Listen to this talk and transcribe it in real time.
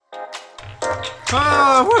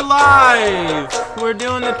Oh, we're live! We're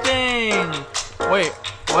doing the thing! Wait,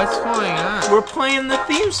 what's going on? We're playing the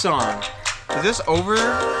theme song. Is this over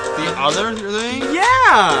the other thing?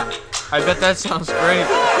 Yeah! I bet that sounds great.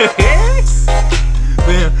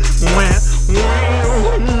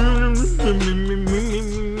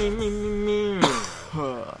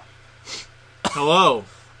 Hello.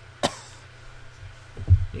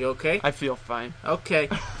 You okay? I feel fine. Okay.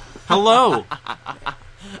 Hello.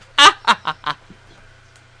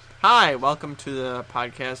 Hi, welcome to the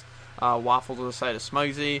podcast, Waffle to the Side of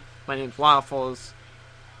Smugsy. My name's Waffles.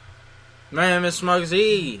 My name is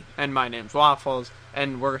Smugsy. And my name's Waffles.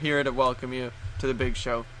 And we're here to welcome you to the big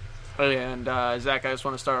show. And, Zach, I just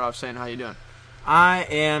want to start off saying how you doing. I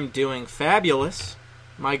am doing fabulous,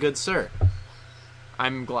 my good sir.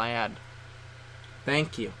 I'm glad.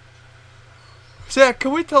 Thank you. Zach,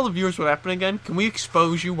 can we tell the viewers what happened again? Can we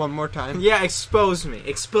expose you one more time? Yeah, expose me.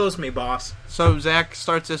 Expose me, boss. So Zach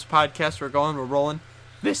starts this podcast. We're rolling.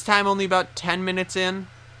 This time only about 10 minutes in,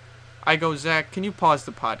 I go, Zach, can you pause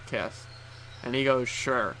the podcast? And he goes,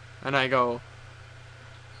 sure. And I go,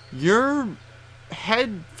 your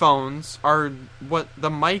headphones are what the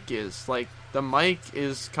mic is. Like, the mic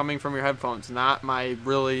is coming from your headphones, not my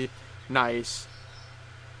really nice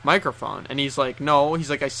microphone. And he's like, no. He's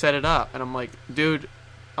like, I set it up. And I'm like, dude,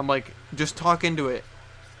 just talk into it.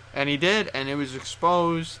 And he did, and it was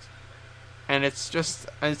exposed. And it's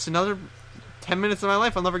another 10 minutes of my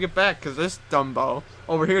life I'll never get back, because this dumbo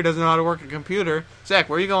over here doesn't know how to work a computer. Zach,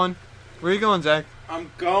 where are you going? Where are you going, Zach?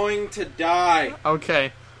 I'm going to die.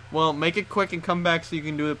 Okay. Well, make it quick and come back so you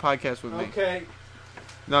can do the podcast with me. Okay.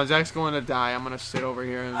 No, Zach's going to die. I'm going to sit over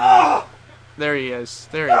here. And there he is.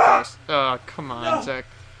 There he goes. Oh, come on, no. Zach.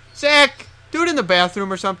 Zach! Do it in the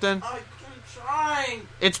bathroom or something. I'm trying.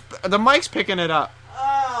 The mic's picking it up.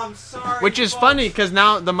 I'm sorry. Which is funny, because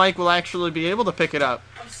now the mic will actually be able to pick it up.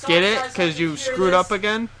 I'm sorry, get it? Because you screwed up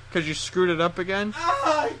again? Because you screwed it up again?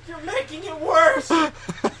 You're making it worse.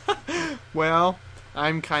 Well,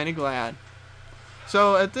 I'm kind of glad.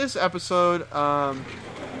 So, at this episode,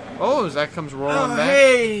 Zach comes rolling back.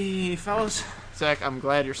 Hey, fellas. Zach, I'm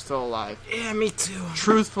glad you're still alive. Yeah, me too.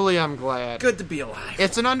 Truthfully, I'm glad. Good to be alive.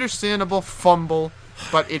 It's an understandable fumble,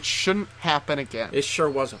 but it shouldn't happen again. It sure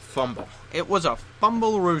was a fumble. It was a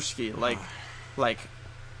fumble-rooski, like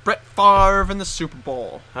Brett Favre in the Super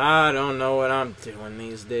Bowl. I don't know what I'm doing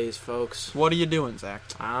these days, folks. What are you doing, Zach?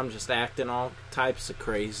 I'm just acting all types of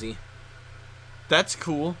crazy. That's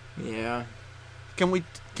cool. Yeah. Can we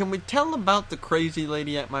tell about the crazy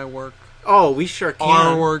lady at my work? Oh, we sure can.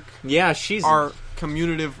 Our work. Yeah, she's our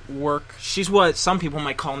commutative work. She's what some people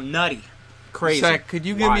might call nutty. Crazy. Zach, could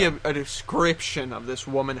you give me a description of this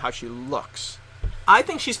woman, how she looks? I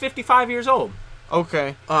think she's 55 years old.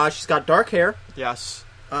 Okay. She's got dark hair. Yes.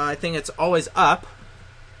 I think it's always up.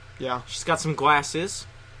 Yeah. She's got some glasses.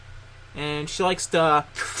 And she likes to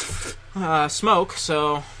smoke,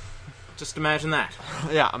 so just imagine that.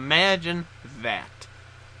 Yeah, imagine that.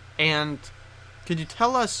 And could you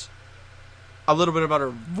tell us a little bit about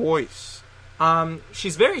her voice?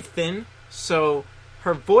 She's very thin, so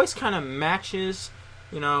her voice kind of matches,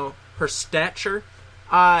 her stature.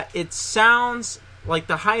 It sounds like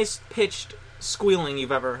the highest pitched squealing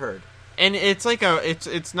you've ever heard. And it's like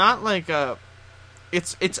it's not like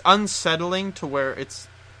it's unsettling to where it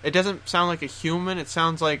doesn't sound like a human. It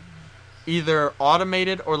sounds like either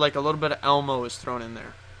automated or like a little bit of Elmo is thrown in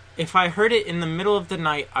there. If I heard it in the middle of the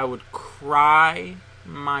night, I would cry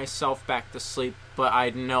myself back to sleep, but I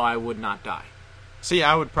know I would not die. See,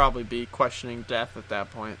 I would probably be questioning death at that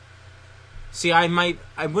point. See, I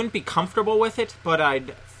wouldn't be comfortable with it, but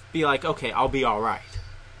I'd be like, okay, I'll be alright.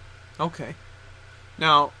 Okay.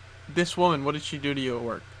 Now, this woman, what did she do to you at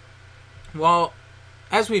work? Well,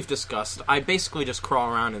 as we've discussed, I basically just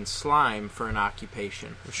crawl around in slime for an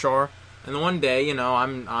occupation. Sure. And the one day,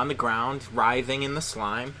 I'm on the ground, writhing in the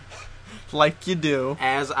slime. Like you do.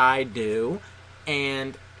 As I do.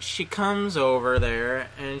 And she comes over there,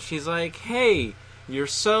 and she's like, hey, you're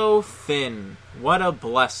so thin. What a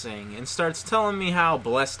blessing. And starts telling me how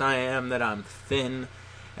blessed I am that I'm thin.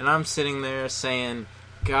 And I'm sitting there saying,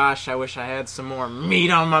 gosh, I wish I had some more meat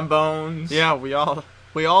on my bones. Yeah, we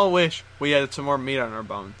all wish we had some more meat on our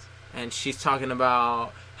bones. And she's talking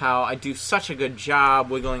about how I do such a good job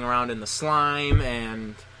wiggling around in the slime,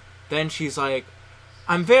 and then she's like,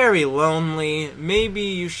 I'm very lonely, maybe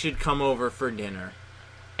you should come over for dinner.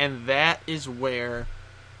 And that is where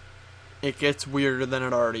it gets weirder than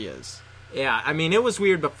it already is. Yeah, I mean, it was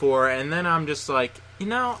weird before, and then I'm just like, can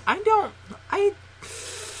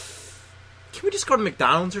we just go to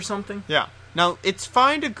McDonald's or something? Yeah. Now, it's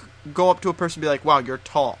fine to go up to a person and be like, wow, you're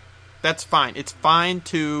tall. That's fine. It's fine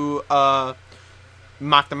to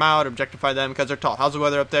mock them out, objectify them because they're tall. How's the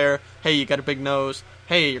weather up there? Hey, you got a big nose.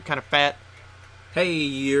 Hey, you're kind of fat. Hey,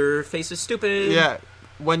 your face is stupid. Yeah,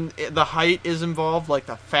 when the height is involved, like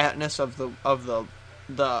the fatness of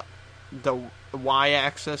the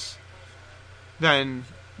y-axis, then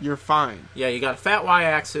you're fine. Yeah, you got a fat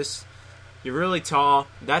y-axis. You're really tall.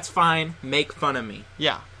 That's fine. Make fun of me.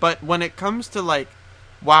 Yeah, but when it comes to like,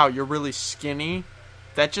 wow, you're really skinny,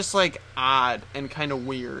 that's just like odd and kind of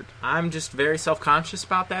weird. I'm just very self-conscious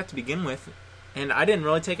about that to begin with, and I didn't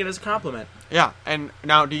really take it as a compliment. Yeah, and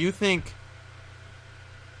now do you think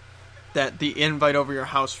that the invite over your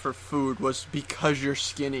house for food was because you're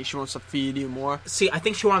skinny? She wants to feed you more? See, I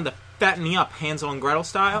think she wanted to fatten me up, Hansel and Gretel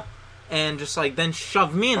style, and just like then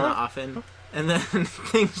shove me in the oven, and then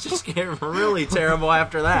things just get really terrible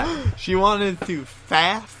after that. She wanted to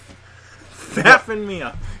Faffen me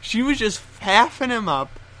up. She was just faffing him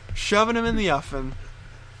up, shoving him in the oven,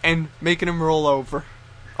 and making him roll over.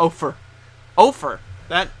 Ofer.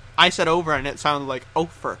 That, I said over and it sounded like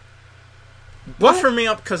ofer. Buffer me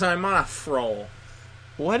up because I'm on a froll.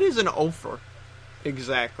 What is an ofer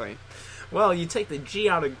exactly? Well, you take the G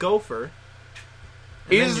out of gopher.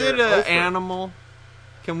 Is it an animal?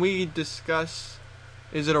 Can we discuss?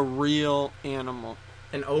 Is it a real animal?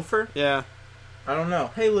 An ophir? Yeah. I don't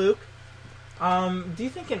know. Hey, Luke. Do you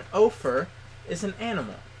think an ophir is an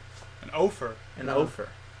animal? An ophir? An ophir.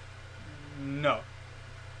 No.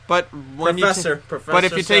 But when Professor but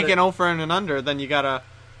if you take it. an ophir and an under, then you got a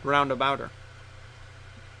roundabouter.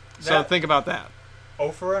 So think about that.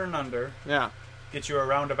 Ophir and an under. Yeah. Get you a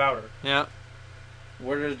roundabouter. Yeah.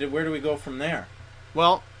 Where do we go from there?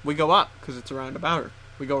 Well, we go up because it's a roundabouter.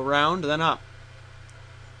 We go round, then up.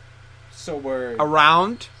 So we're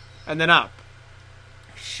Around, and then up.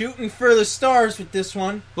 shooting for the stars with this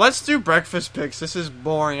one. Let's do breakfast picks. This is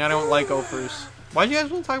boring. I don't like ophers. Why do you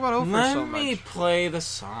guys want to talk about ophers so much? Let me play the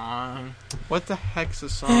song. What the heck's a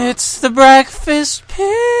song? It's the breakfast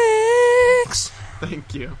picks.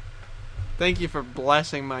 Thank you. Thank you for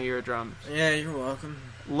blessing my eardrums. Yeah, you're welcome.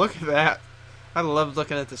 Look at that. I love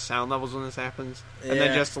looking at the sound levels when this happens. And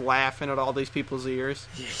then just laughing at all these people's ears.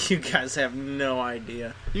 You guys have no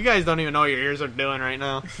idea. You guys don't even know what your ears are doing right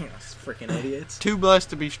now. Freaking idiots. Too blessed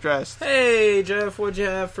to be stressed. Hey, Jeff, what'd you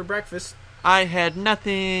have for breakfast? I had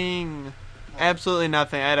nothing. Absolutely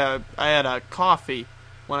nothing. I had a coffee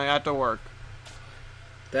when I got to work.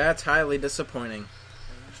 That's highly disappointing.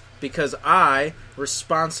 Because I,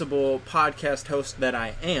 responsible podcast host that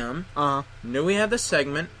I am, knew we had this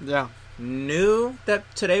segment, Yeah. knew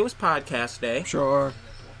that today was podcast day, Sure.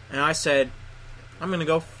 and I said, I'm going to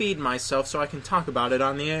go feed myself so I can talk about it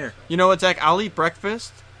on the air. You know what, Zach? I'll eat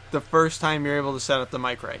breakfast the first time you're able to set up the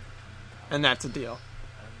mic right. And that's a deal.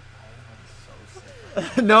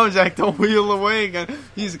 No, Zach, don't wheel away again.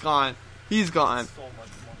 He's gone. He's gone.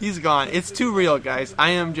 He's gone. It's too real, guys.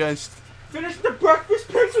 I am just... Finish the breakfast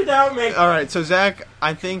picks without me! Alright, so Zach,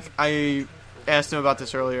 I think I asked him about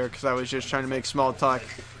this earlier because I was just trying to make small talk.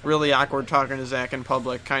 Really awkward talking to Zach in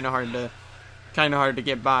public. Kind of hard to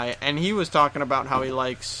get by. And he was talking about how he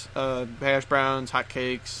likes hash browns, hot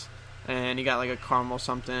cakes, and he got like a caramel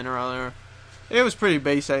something or other. It was pretty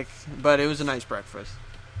basic, but it was a nice breakfast.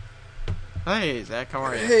 Hey, Zach, how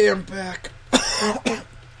are you? Hey, I'm back.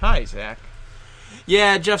 Hi, Zach.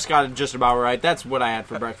 Yeah, Jeff's got it just about right. That's what I had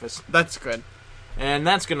for breakfast. That's good. And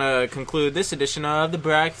that's going to conclude this edition of The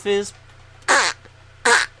Breakfast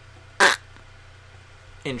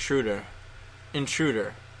Intruder.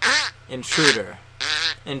 Intruder. Intruder.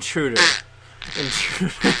 Intruder.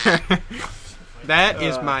 Intruder. That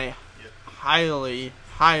is my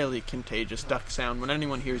highly contagious duck sound. When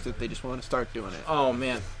anyone hears it, they just want to start doing it. Oh,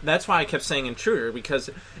 man. That's why I kept saying intruder,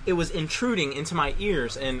 because it was intruding into my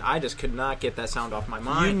ears, and I just could not get that sound off my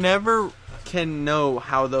mind. You never can know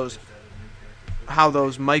how those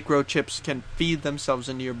microchips can feed themselves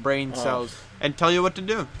into your brain cells and tell you what to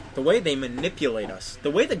do. The way they manipulate us.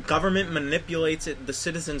 The way the government manipulates the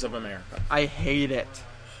citizens of America. I hate it.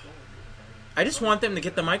 I just want them to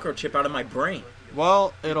get the microchip out of my brain.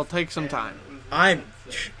 Well, it'll take some time.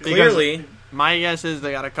 Clearly... My guess is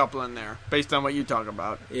they got a couple in there, based on what you talk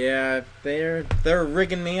about. Yeah, they're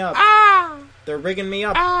rigging me up. They're rigging me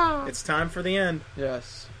up. It's time for the end.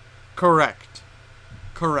 Yes. Correct.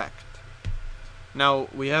 Now,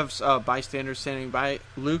 we have bystanders standing by.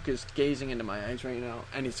 Luke is gazing into my eyes right now,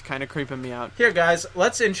 and he's kind of creeping me out. Here, guys,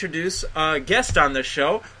 let's introduce a guest on the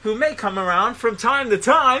show who may come around from time to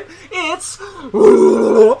time. It's...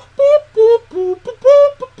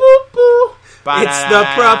 It's the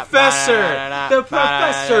professor! The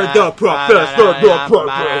professor! The professor! The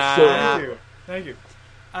professor! Thank you.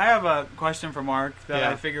 I have a question for Mark that Yeah.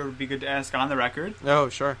 I figure would be good to ask on the record. Oh,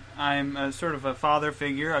 sure. I'm a sort of a father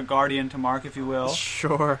figure, a guardian to Mark, if you will.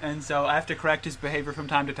 Sure. And so I have to correct his behavior from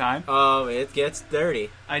time to time. Oh, it gets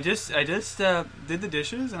dirty. I just did the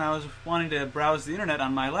dishes, and I was wanting to browse the internet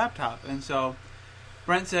on my laptop. And so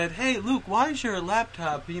Brent said, "Hey, Luke, why is your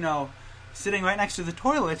laptop, sitting right next to the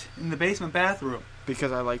toilet in the basement bathroom?"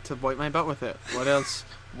 Because I like to wipe my butt with it. What else?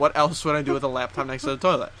 What else would I do with a laptop next to the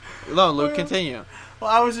toilet? No, Luke, continue. Well,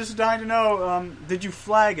 I was just dying to know, did you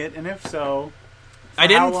flag it? And if so, I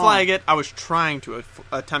didn't flag it. I was trying to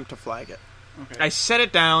attempt to flag it. Okay. I set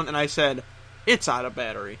it down and I said, it's out of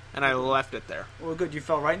battery. And I left it there. Well, good. You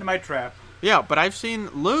fell right into my trap. Yeah, but I've seen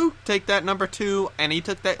Luke take that number 2 and he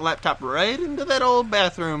took that laptop right into that old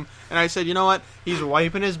bathroom. And I said, you know what? He's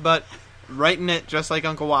wiping his butt right in it just like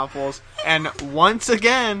Uncle Waffles. And once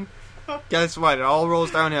again, guess what? It all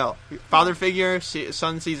rolls downhill. Father figure,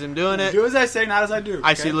 son sees him doing it. Do as I say, not as I do.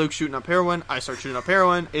 I okay? see Luke shooting up heroin. I start shooting up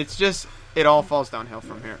heroin. It's just, it all falls downhill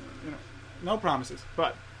from here. No promises,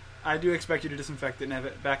 but I do expect you to disinfect it and have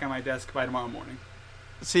it back on my desk by tomorrow morning.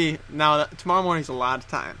 See, now tomorrow morning's a lot of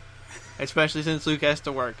time. Especially since Luke has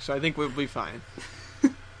to work, so I think we'll be fine.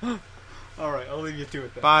 All right, I'll leave you to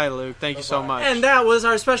it then. Bye, Luke. Thank you so Bye-bye. much. And that was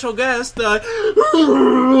our special guest,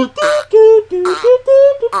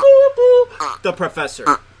 the professor.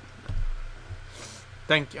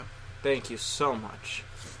 Thank you. Thank you so much.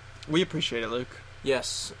 We appreciate it, Luke.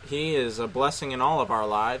 Yes, he is a blessing in all of our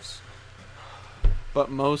lives. But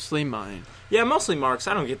mostly mine. Yeah, mostly Mark's.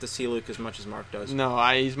 I don't get to see Luke as much as Mark does. No,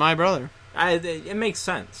 he's my brother. It makes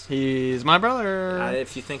sense. He's my brother.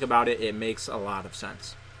 If you think about it, it makes a lot of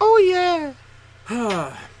sense. Oh, yeah.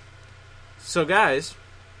 So, guys,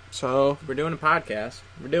 So, we're doing a podcast.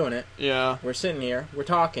 We're doing it. yeah. We're sitting here. We're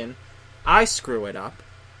talking. I screw it up.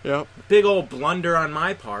 Yep. Big old blunder on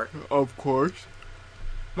my part. Of course.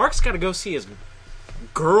 Mark's got to go see his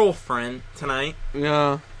girlfriend tonight.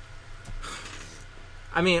 Yeah.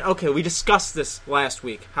 I mean, okay, we discussed this last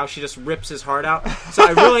week, how she just rips his heart out. So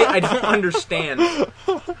I don't understand.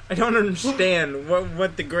 I don't understand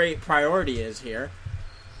what the great priority is here.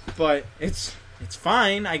 But it's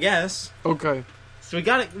fine, I guess. Okay. So we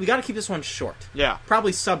gotta keep this one short. Yeah.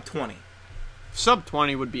 Probably sub 20. Sub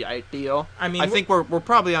 20 would be ideal. I mean, I think we're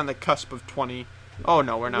probably on the cusp of 20. Oh,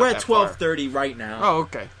 no, we're not. We're at that far. 12:30 right now. Oh,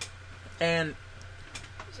 okay. And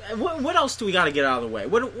what else do we got to get out of the way?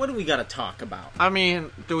 What do we got to talk about? I mean,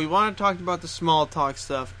 do we want to talk about the small talk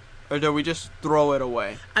stuff, or do we just throw it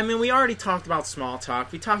away? I mean, we already talked about small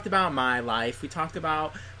talk. We talked about my life. We talked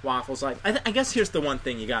about Waffle's life. I guess here's the one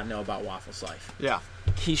thing you got to know about Waffle's life. Yeah.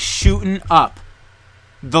 He's shooting up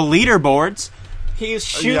the leaderboards. He's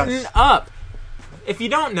shooting Yes. up. If you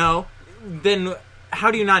don't know, then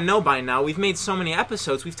how do you not know by now? We've made so many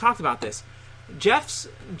episodes. We've talked about this. Jeff's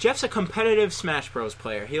a competitive Smash Bros.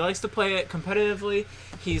 Player. He likes to play it competitively.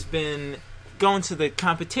 He's been going to the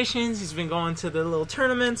competitions. He's been going to the little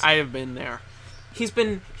tournaments. I have been there. He's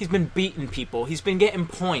been beating people. He's been getting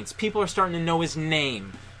points. People are starting to know his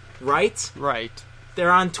name, right? Right.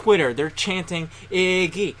 They're on Twitter. They're chanting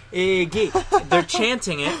Iggy, Iggy. They're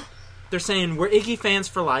chanting it. They're saying we're Iggy fans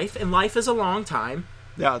for life, and life is a long time.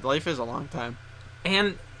 Yeah, life is a long time.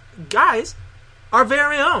 And guys, our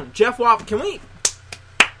very own Jeff Waffle. Can we?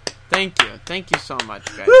 Thank you. Thank you so much,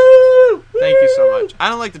 guys. Woo! Thank you so much. I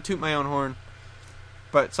don't like to toot my own horn,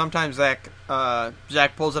 but sometimes Zach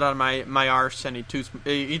pulls it out of my arse and he toots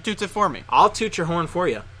it for me. I'll toot your horn for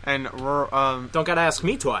you. And Don't gotta ask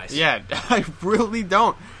me twice. yeah, I really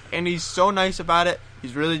don't. And he's so nice about it.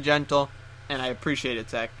 He's really gentle, and I appreciate it,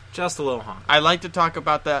 Zach. Just a little honk. I like to talk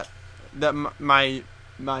about that my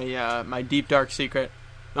deep dark secret,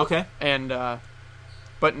 Okay. and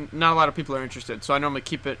but not a lot of people are interested, so I normally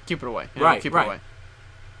keep it away. Right, Keep right. it away.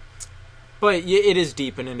 But it is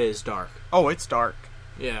deep and it is dark. Oh, it's dark.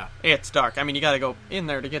 Yeah. It's dark. I mean, you got to go in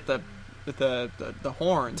there to get the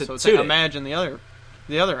horn. To So it's toot like, it. imagine the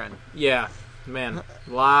other end. Yeah. Man,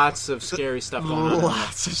 lots of scary stuff going on.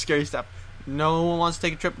 Lots of scary stuff. No one wants to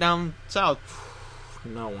take a trip down south.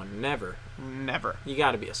 No one, never. Never. You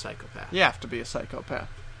gotta be a psychopath. You have to be a psychopath.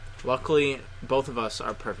 Luckily, both of us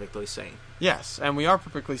are perfectly sane. Yes, and we are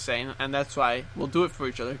perfectly sane, and that's why we'll do it for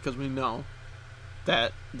each other, because we know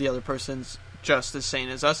that the other person's just as sane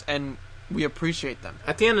as us, and we appreciate them.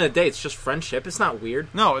 At the end of the day, it's just friendship. It's not weird.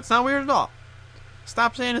 No, it's not weird at all.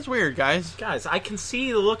 Stop saying it's weird, guys. Guys, I can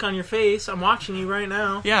see the look on your face. I'm watching you right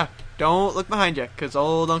now. Yeah, don't look behind you, because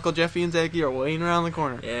old Uncle Jeffy and Zachy are waiting around the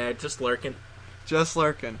corner. Yeah, just lurking. Just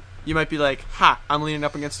lurking. You might be like, ha, I'm leaning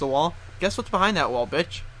up against the wall. Guess what's behind that wall,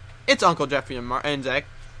 bitch? It's Uncle Jeffy and Zach.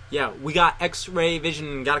 Yeah, we got X-ray vision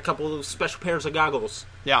and got a couple of special pairs of goggles.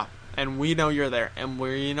 Yeah, and we know you're there, and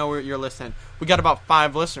we know you're listening. We got about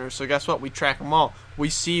 5 listeners, so guess what? We track them all. We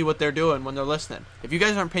see what they're doing when they're listening. If you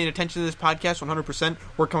guys aren't paying attention to this podcast 100%,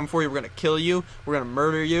 we're coming for you. We're going to kill you. We're going to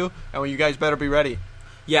murder you, and you guys better be ready.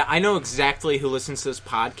 Yeah, I know exactly who listens to this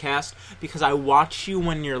podcast because I watch you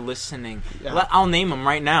when you're listening. Yeah. I'll name them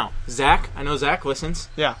right now. Zach, I know Zach listens.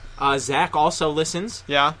 Yeah. Zach also listens.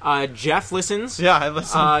 Yeah. Jeff listens. Yeah, I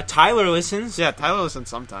listen. Tyler listens. Yeah, Tyler listens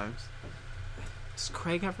sometimes. Does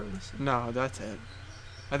Craig ever listen? No, that's it.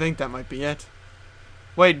 I think that might be it.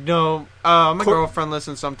 Wait, no. My girlfriend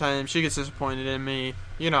listens sometimes. She gets disappointed in me.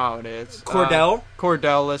 You know how it is. Cordell?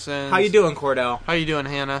 Cordell listens. How you doing, Cordell? How you doing,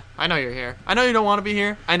 Hannah? I know you're here. I know you don't want to be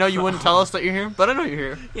here. I know you wouldn't tell us that you're here, but I know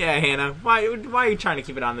you're here. Yeah, Hannah. Why are you trying to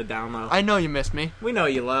keep it on the down low? I know you miss me. We know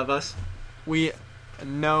you love us. We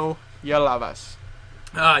know you love us.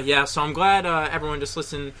 Yeah, so I'm glad everyone just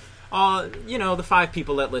listened. The 5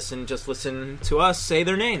 people that listen just listen to us say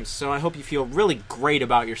their names. So I hope you feel really great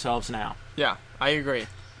about yourselves now. Yeah, I agree.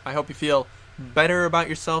 I hope you feel better about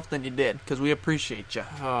yourself than you did, because we appreciate you.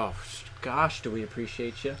 Oh, gosh, do we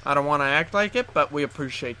appreciate you. I don't want to act like it, but we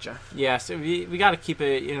appreciate you. Yeah, so we got to keep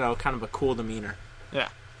it, kind of a cool demeanor. Yeah.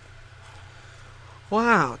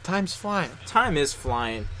 Wow, time's flying. Time is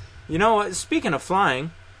flying. You know what? Speaking of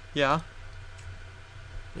flying. Yeah?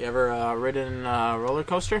 You ever ridden a roller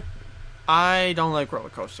coaster? I don't like roller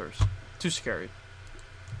coasters. Too scary.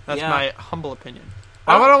 That's my humble opinion.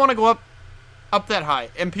 Oh. Why would I want to go up that high?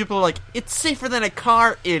 And people are like, it's safer than a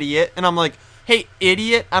car, idiot. And I'm like, hey,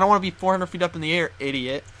 idiot, I don't want to be 400 feet up in the air,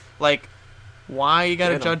 idiot. Like, why you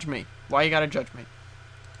gotta judge me? Why you gotta judge me?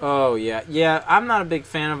 Oh, yeah. Yeah, I'm not a big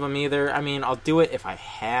fan of them either. I mean, I'll do it if I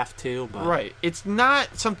have to, but... Right. It's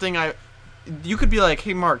not something you could be like,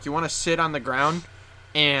 hey, Mark, you want to sit on the ground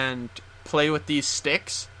and play with these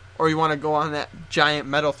sticks? Or you want to go on that giant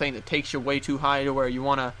metal thing that takes you way too high to where you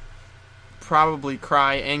want to probably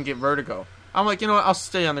cry and get vertigo? I'm like, you know what? I'll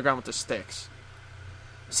stay on the ground with the sticks.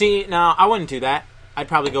 See, now, I wouldn't do that. I'd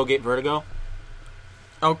probably go get vertigo.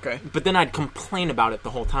 Okay. But then I'd complain about it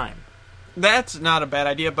the whole time. That's not a bad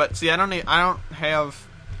idea, but see,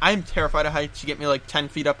 I'm terrified of heights. You get me like 10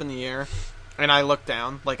 feet up in the air, and I look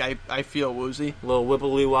down, like I feel woozy. A little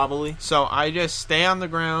wibbly wobbly. So I just stay on the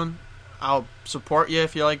ground. I'll support you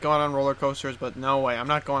if you like going on roller coasters, but no way. I'm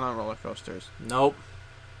not going on roller coasters. Nope.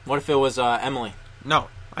 What if it was Emily? No.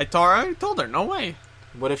 I told her, no way.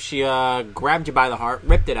 What if she grabbed you by the heart,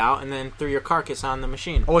 ripped it out, and then threw your carcass on the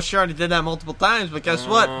machine? Well, she already did that multiple times, but guess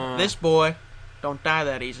what? This boy don't die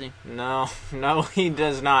that easy. No, he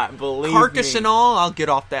does not. Believe Carcass me. and all, I'll get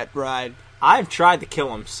off that ride. I've tried to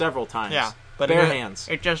kill him several times. Yeah. But bare hands.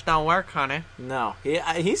 It just don't work, honey. No.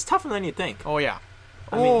 He's tougher than you think. Oh, yeah.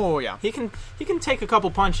 Yeah. He can take a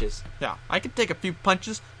couple punches. Yeah. I can take a few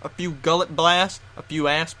punches, a few gullet blasts, a few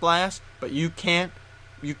ass blasts, but you can't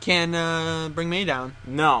bring me down.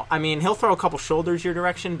 No. I mean, he'll throw a couple shoulders your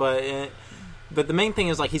direction, but the main thing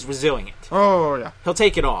is, like, he's resilient. Oh, yeah. He'll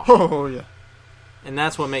take it all. Oh, yeah. And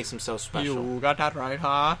that's what makes him so special. You got that right,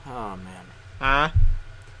 huh? Oh, man. Huh?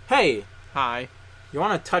 Hey. Hi. You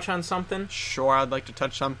want to touch on something? Sure, I'd like to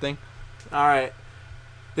touch something. All right.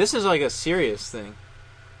 This is like a serious thing.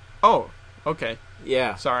 Oh, okay.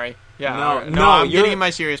 Yeah. Sorry. Yeah. No, right. no, I'm getting in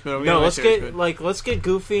my serious mood. Let's get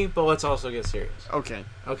goofy, but let's also get serious. Okay.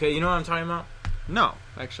 Okay, you know what I'm talking about? No,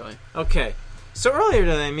 actually. Okay. So earlier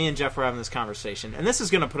today, me and Jeff were having this conversation, and this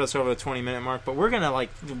is going to put us over the 20-minute mark, but we're going to,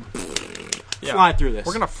 fly through this.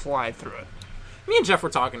 We're going to fly through it. Me and Jeff were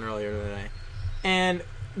talking earlier today, and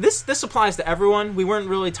this applies to everyone. We weren't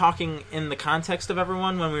really talking in the context of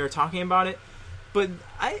everyone when we were talking about it, but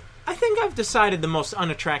I think I've decided the most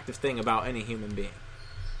unattractive thing about any human being.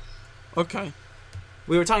 Okay.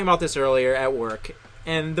 We were talking about this earlier at work,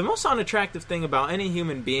 and the most unattractive thing about any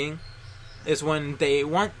human being is when they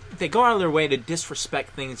go out of their way to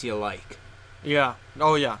disrespect things you like. Yeah.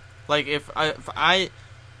 Oh, yeah. Like, if I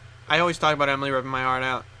always talk about Emily ripping my heart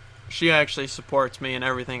out. She actually supports me in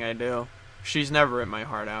everything I do. She's never ripped my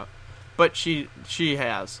heart out. But she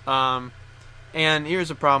has. And here's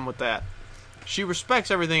the problem with that. She respects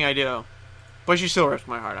everything I do, but she still rips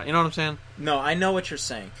my heart out. You know what I'm saying? No, I know what you're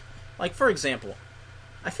saying. Like, for example,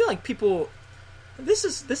 I feel like people... This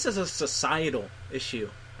is a societal issue,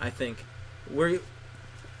 I think.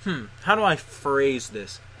 How do I phrase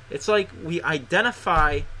this? It's like we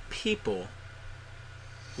identify people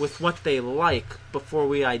with what they like before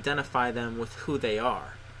we identify them with who they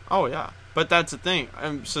are. Oh, yeah. But that's the thing.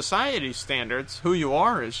 Society standards, who you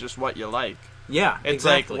are is just what you like. Yeah, it's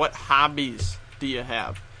exactly. Like, what hobbies do you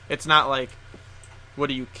have? It's not like, what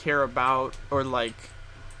do you care about, or like,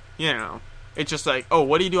 you know, it's just like, oh,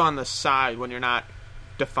 what do you do on the side when you're not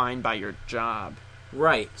defined by your job?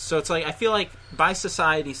 Right. So it's like, I feel like by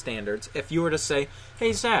society standards, if you were to say,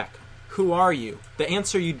 hey, Zach, who are you? The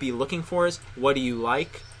answer you'd be looking for is, what do you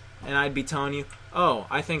like? And I'd be telling you, oh,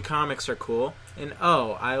 I think comics are cool. And,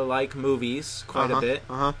 oh, I like movies quite a bit.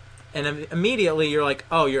 And immediately you're like,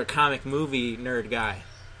 oh, you're a comic movie nerd guy.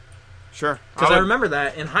 Sure. Because I remember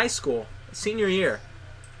that in high school, senior year,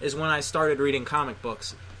 is when I started reading comic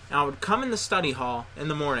books. And I would come in the study hall in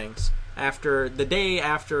the mornings, the day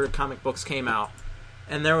after comic books came out.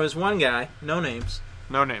 And there was one guy, no names.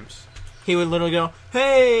 No names. He would literally go,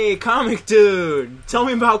 hey, comic dude, tell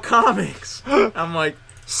me about comics. I'm like,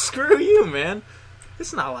 screw you, man.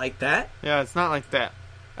 It's not like that. Yeah, it's not like that.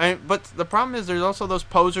 But the problem is there's also those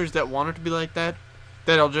posers that want it to be like that,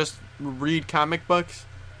 that'll just read comic books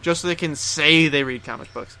just so they can say they read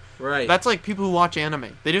comic books. Right. That's like people who watch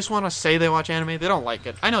anime. They just want to say they watch anime. They don't like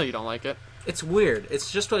it. I know you don't like it. It's weird.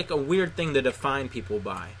 It's just like a weird thing to define people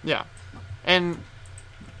by. Yeah. And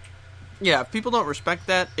yeah, if people don't respect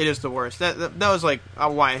that, it is the worst. That was like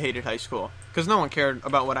why I hated high school, because no one cared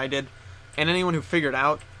about what I did, and anyone who figured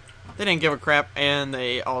out, they didn't give a crap, and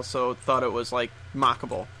they also thought it was like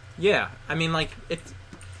mockable. Yeah, I mean, like it's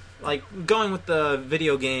like going with the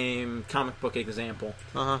video game comic book example.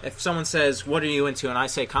 If someone says, "What are you into?" and I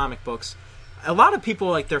say comic books, a lot of people,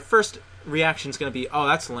 like, their first reaction is going to be, "Oh,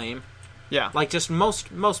 that's lame." Yeah, like just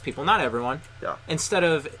most people, not everyone. Yeah. Instead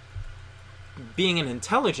of being an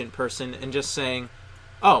intelligent person and just saying,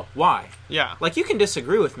 oh, why? Yeah. Like, you can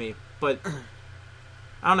disagree with me, but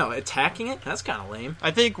I don't know, attacking it? That's kind of lame.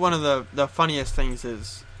 I think one of the funniest things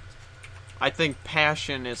is, I think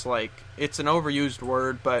passion is like, it's an overused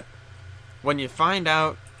word, but when you find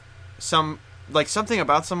out something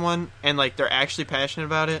about someone and like they're actually passionate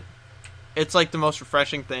about it, it's like the most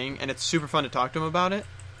refreshing thing, and it's super fun to talk to them about it.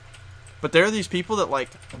 But there are these people that, like,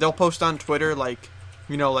 they'll post on Twitter, like,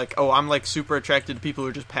 you know, like, oh, I'm, like, super attracted to people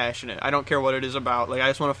who are just passionate. I don't care what it is about. Like, I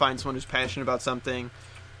just want to find someone who's passionate about something.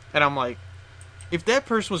 And I'm like, if that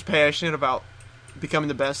person was passionate about becoming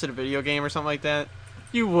the best at a video game or something like that,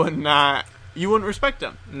 you wouldn't respect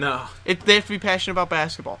them. No. They have to be passionate about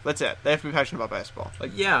basketball. That's it. They have to be passionate about basketball.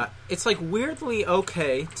 Like, yeah, it's, like, weirdly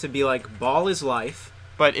okay to be like, ball is life.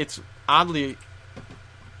 But it's oddly,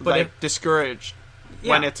 discouraged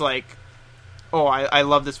when it's like, oh, I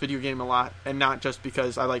love this video game a lot, and not just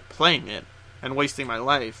because I like playing it and wasting my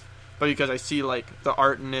life, but because I see, like, the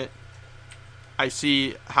art in it. I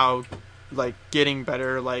see how, like, getting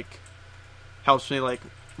better, like, helps me, like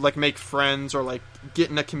make friends, or, like, get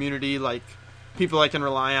in a community, like, people I can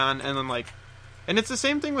rely on, and then, like, and it's the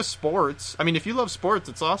same thing with sports. I mean, if you love sports,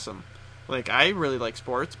 it's awesome. Like, I really like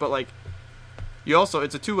sports, but, like,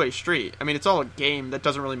 it's a two-way street. I mean, it's all a game that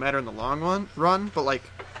doesn't really matter in the long run, but, like,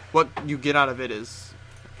 what you get out of it is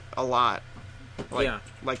a lot.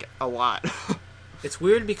 Like, a lot. It's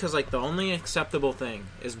weird because, like, the only acceptable thing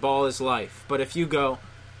is ball is life. But if you go,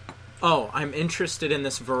 oh, I'm interested in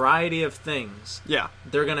this variety of things. Yeah.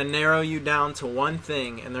 They're going to narrow you down to one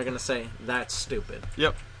thing, and they're going to say, that's stupid.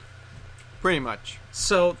 Yep. Pretty much.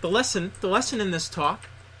 So, the lesson in this talk.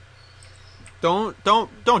 Don't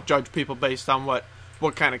judge people based on what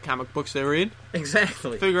kind of comic books they read.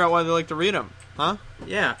 Exactly. Figure out why they like to read them. Huh?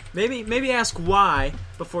 Yeah. Maybe ask why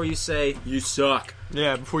before you say, you suck.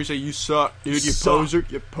 Yeah, before you say, you suck, dude, you poser,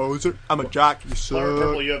 you poser. I'm a jock, you suck.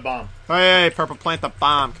 Purple, you have bomb. Hey, Purple, plant the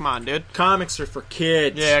bomb. Come on, dude. Comics are for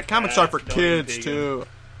kids. Yeah, comics are for kids, too.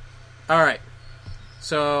 All right.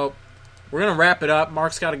 So, we're going to wrap it up.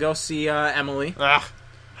 Mark's got to go see Emily.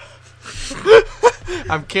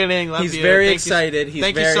 I'm kidding. Love He's you. very excited.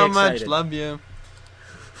 Thank you so much. Love you.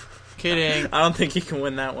 Kidding. I don't think he can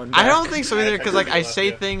win that one back. I don't think so either, because, like, I say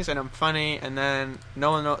things and I'm funny, and then no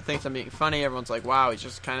one thinks I'm being funny. Everyone's like, wow, he's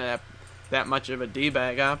just kind of that much of a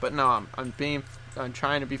D-bag, huh? But no, I'm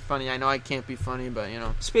trying to be funny. I know I can't be funny, but, you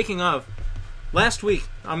know. Speaking of, last week,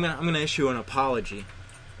 I'm gonna issue an apology.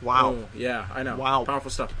 Wow. Oh, yeah, I know. Wow. Powerful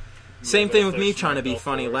stuff. Same thing with me trying to be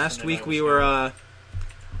funny. Last week we were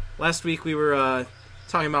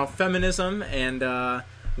talking about feminism and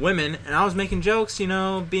women, and I was making jokes, you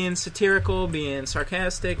know, being satirical, being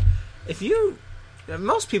sarcastic.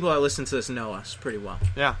 Most people that listen to this know us pretty well.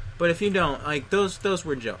 Yeah. But if you don't, like, those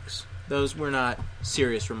were jokes. Those were not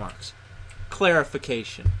serious remarks.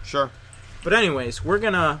 Clarification. Sure. But anyways, we're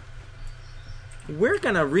gonna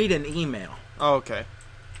read an email. Oh, okay.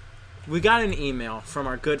 We got an email from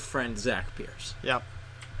our good friend Zach Pierce. Yep.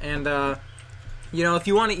 And you know, if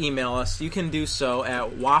you want to email us, you can do so at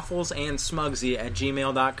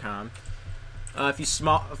wafflesandsmugsy@gmail.com. If you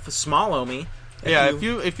small-o me.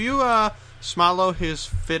 If you Smalo his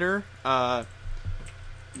fitter.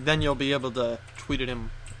 Then you'll be able to tweet at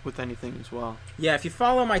him with anything as well. Yeah, if you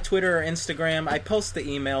follow my Twitter or Instagram, I post the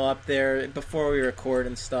email up there before we record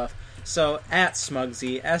and stuff. So, at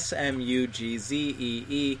Smugsy, SMUGZEE,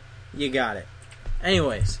 you got it.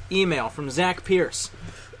 Anyways, email from Zach Pierce.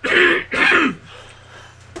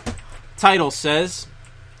 Title says,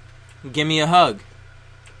 "Give me a hug."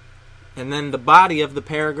 And then the body of the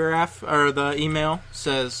paragraph, or the email,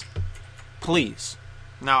 says, "Please."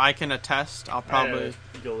 Now, I can attest, I'll probably...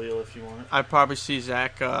 Galil if you want it. I'd probably see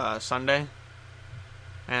Zach Sunday,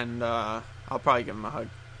 and I'll probably give him a hug.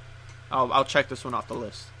 I'll check this one off the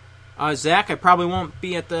list. Zach, I probably won't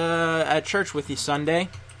be at church with you Sunday,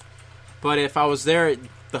 but if I was there,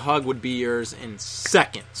 the hug would be yours in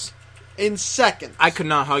seconds. In seconds. I could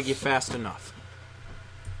not hug you fast enough.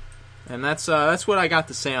 And that's what I got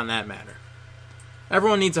to say on that matter.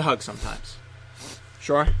 Everyone needs a hug sometimes.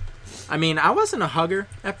 Sure. I mean, I wasn't a hugger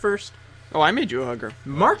at first. Oh, I made you a hugger.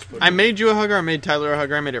 Mark, I made you a hugger. I made Tyler a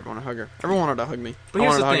hugger. I made everyone a hugger. Everyone wanted to hug me. but I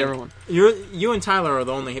here's wanted the to hug thing: everyone. you and Tyler are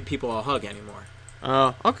the only people I'll hug anymore.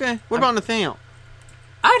 Oh, okay. What about Nathaniel?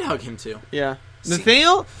 I'd hug him too. Yeah, See-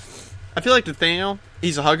 Nathaniel. I feel like Nathaniel.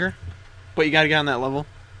 He's a hugger, but you got to get on that level.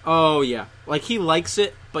 Oh yeah, like he likes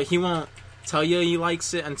it, but he won't tell you he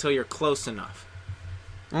likes it until you're close enough.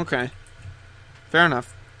 Okay. Fair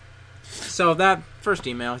enough. So that first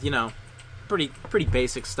email, pretty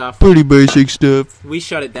basic stuff. Pretty basic stuff. We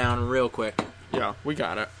shut it down real quick. Yeah, we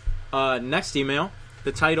got it. Next email,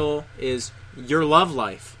 the title is "Your Love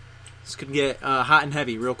Life." This could get hot and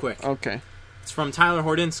heavy real quick. Okay. It's from Tyler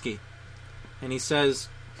Hordinsky, and he says,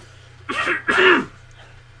 "I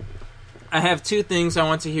have two things I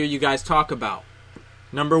want to hear you guys talk about.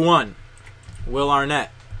 Number one, Will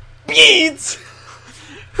Arnett." Beads.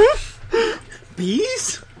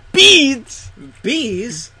 Bees? Beads.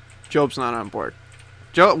 Bees? Job's not on board.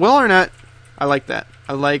 Will Arnett, I like that.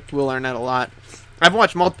 I like Will Arnett a lot. I've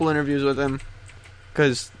watched multiple interviews with him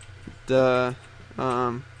because I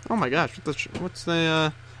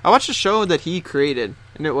watched a show that he created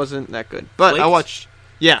and it wasn't that good. But Flaked? I watched,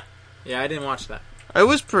 yeah, Yeah, I didn't watch that. it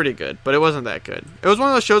was pretty good, but it wasn't that good. It was one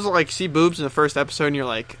of those shows that like see boobs in the first episode and you're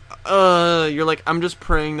like, I'm just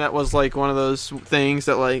praying that was like one of those things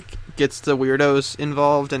that like gets the weirdos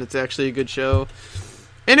involved and it's actually a good show.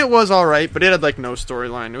 And it was alright, but it had like no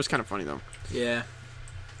storyline. It was kind of funny though. Yeah.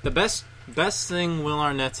 The best thing Will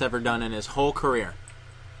Arnett's ever done in his whole career.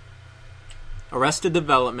 Arrested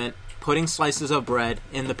Development, putting slices of bread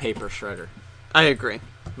in the paper shredder. I agree.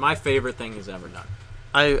 My favorite thing he's ever done.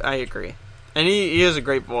 I agree. And he has a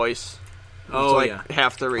great voice. Oh, it's like yeah.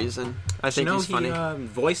 half the reason. I think he's funny. He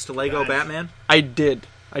voiced Lego Batman? I did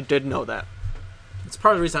know that. It's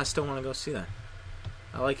part of the reason I still want to go see that.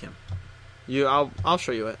 I like him. I'll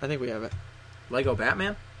show you it. I think we have it. Lego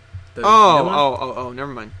Batman? The new one? Oh,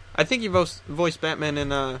 never mind. I think he voiced Batman in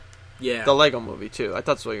Yeah. the Lego movie too. I thought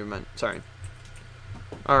that's what you meant. Sorry.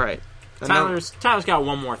 All right. And now- Tyler's got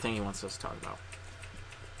one more thing he wants us to talk about.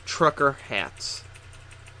 trucker hats.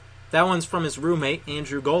 That one's from his roommate,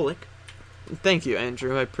 Andrew Golick. Thank you,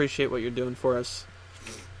 Andrew. I appreciate what you're doing for us.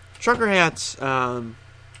 Trucker hats, I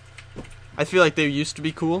feel like they used to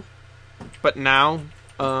be cool, but now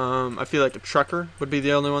I feel like a trucker would be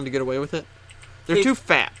the only one to get away with it. They're too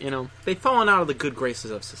fat, They've fallen out of the good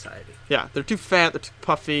graces of society. Yeah, they're too fat, they're too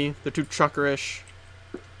puffy, they're too truckerish.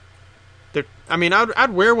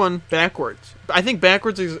 I'd wear one backwards. I think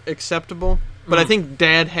backwards is acceptable, but I think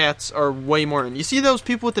dad hats are way more in. You see those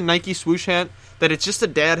people with the Nike swoosh hat that it's just a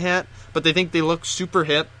dad hat, but they think they look super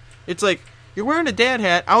hip? It's like, you're wearing a dad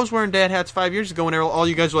hat. I was wearing dad hats 5 years ago, and all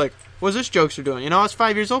you guys were like, what's this jokester doing? I was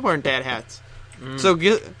 5 years old wearing dad hats. So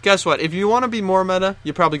guess what? If you want to be more meta,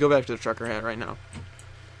 you probably go back to the trucker hat right now.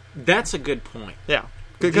 That's a good point. Yeah.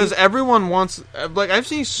 Because everyone wants... Like, I've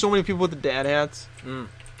seen so many people with the dad hats. And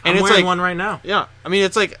And I'm it's wearing like, one right now. Yeah.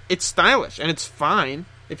 It's like, it's stylish, and it's fine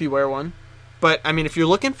if you wear one. But, if you're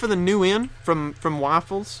looking for the new in from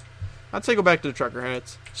Waffles, I'd say go back to the trucker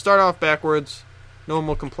hats. Start off backwards. No one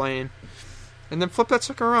will complain. And then flip that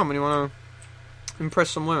sucker around when you want to impress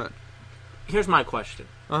some women. Here's my question.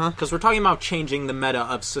 Uh-huh. Because we're talking about changing the meta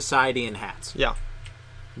of society and hats. Yeah.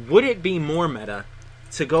 Would it be more meta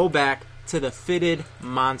to go back to the fitted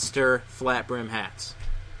monster flat brim hats?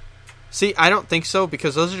 See, I don't think so,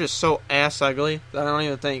 because those are just so ass ugly that I don't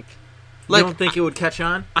even think... You don't think it would catch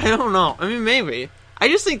on? I don't know. Maybe. I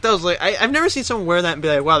just think those, I've never seen someone wear that and be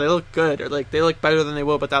like, wow, they look good, or, they look better than they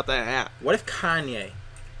will without that hat. What if Kanye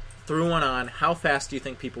threw one on? How fast do you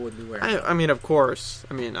think people would be wearing it? Of course.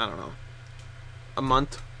 I don't know. A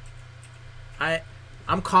month?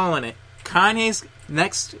 I'm calling it. Kanye's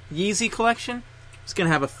Next Yeezy collection is going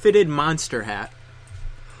to have a fitted monster hat,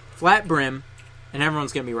 flat brim, and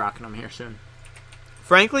everyone's going to be rocking them here soon.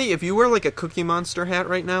 Frankly, if you wear like a Cookie Monster hat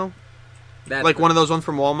right now, That's like one of those ones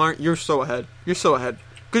from Walmart, you're so ahead. You're so ahead.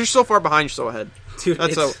 Because you're so far behind, you're so ahead. Dude,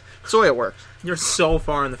 That's the way it works. You're so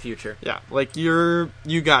far in the future. Yeah, like you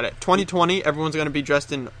got it. 2020, everyone's going to be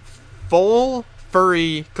dressed in full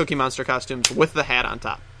furry Cookie Monster costumes with the hat on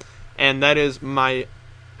top. And that is my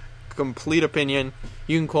complete opinion.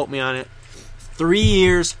 You can quote me on it. 3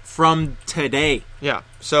 years from today. Yeah,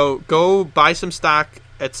 so go buy some stock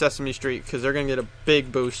at Sesame Street because they're going to get a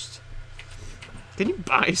big boost. Can you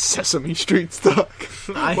buy Sesame Street stock?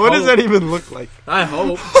 What does that even look like? I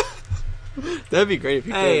hope. That'd be great if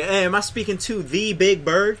you could. Hey, am I speaking to the Big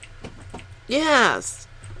Bird? Yes.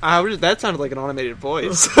 That sounded like an automated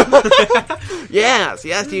voice. yes,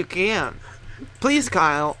 you can. Please,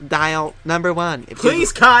 Kyle, dial number 1.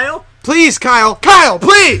 Please, Kyle. Please, Kyle. Kyle,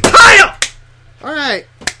 please. Kyle! All right.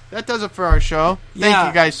 That does it for our show. Thank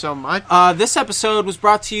you guys so much. This episode was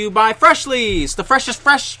brought to you by Freshly's, the freshest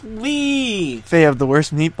Freshly. They have the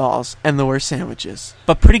worst meatballs and the worst sandwiches.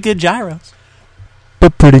 But pretty good gyros.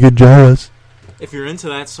 If you're into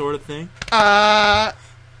that sort of thing.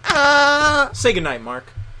 Say goodnight,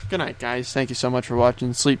 Mark. Good night, guys. Thank you so much for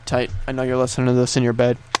watching. Sleep tight. I know you're listening to this in your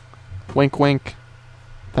bed. Wink, wink.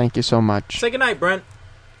 Thank you so much. Say goodnight, Brent.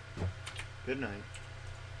 Good night.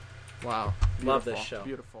 Wow. Love this show.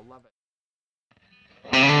 Beautiful. Love it.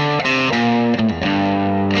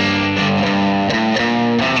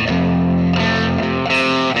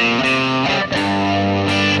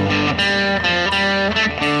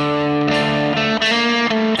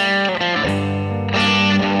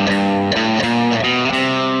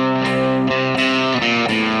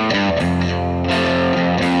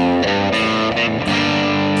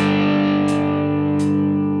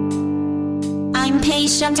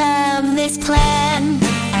 Patient of this plan,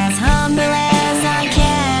 as humble as I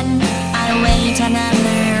can. I wait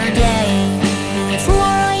another day before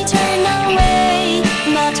I turn away.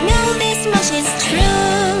 But know this much is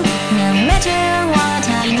true, no matter what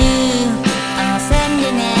I do, a friend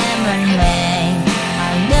in every way.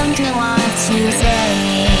 I don't know what to say.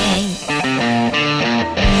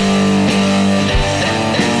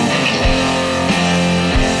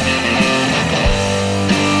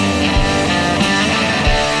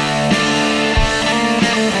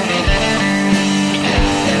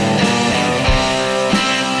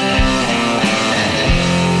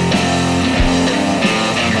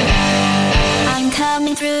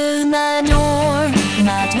 Through the door,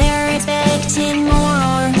 but they're expecting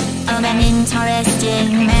more of an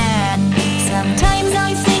interesting man. Sometimes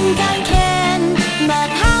I think I can, but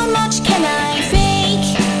how much can I fake?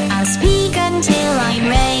 I'll speak until I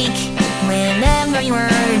break, with every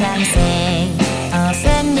word I say,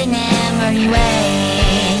 offending every way.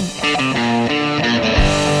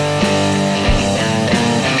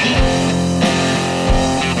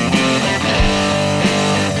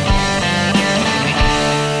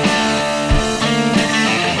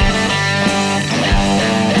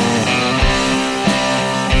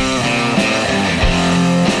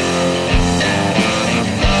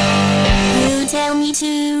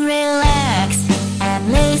 To relax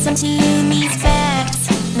and listen to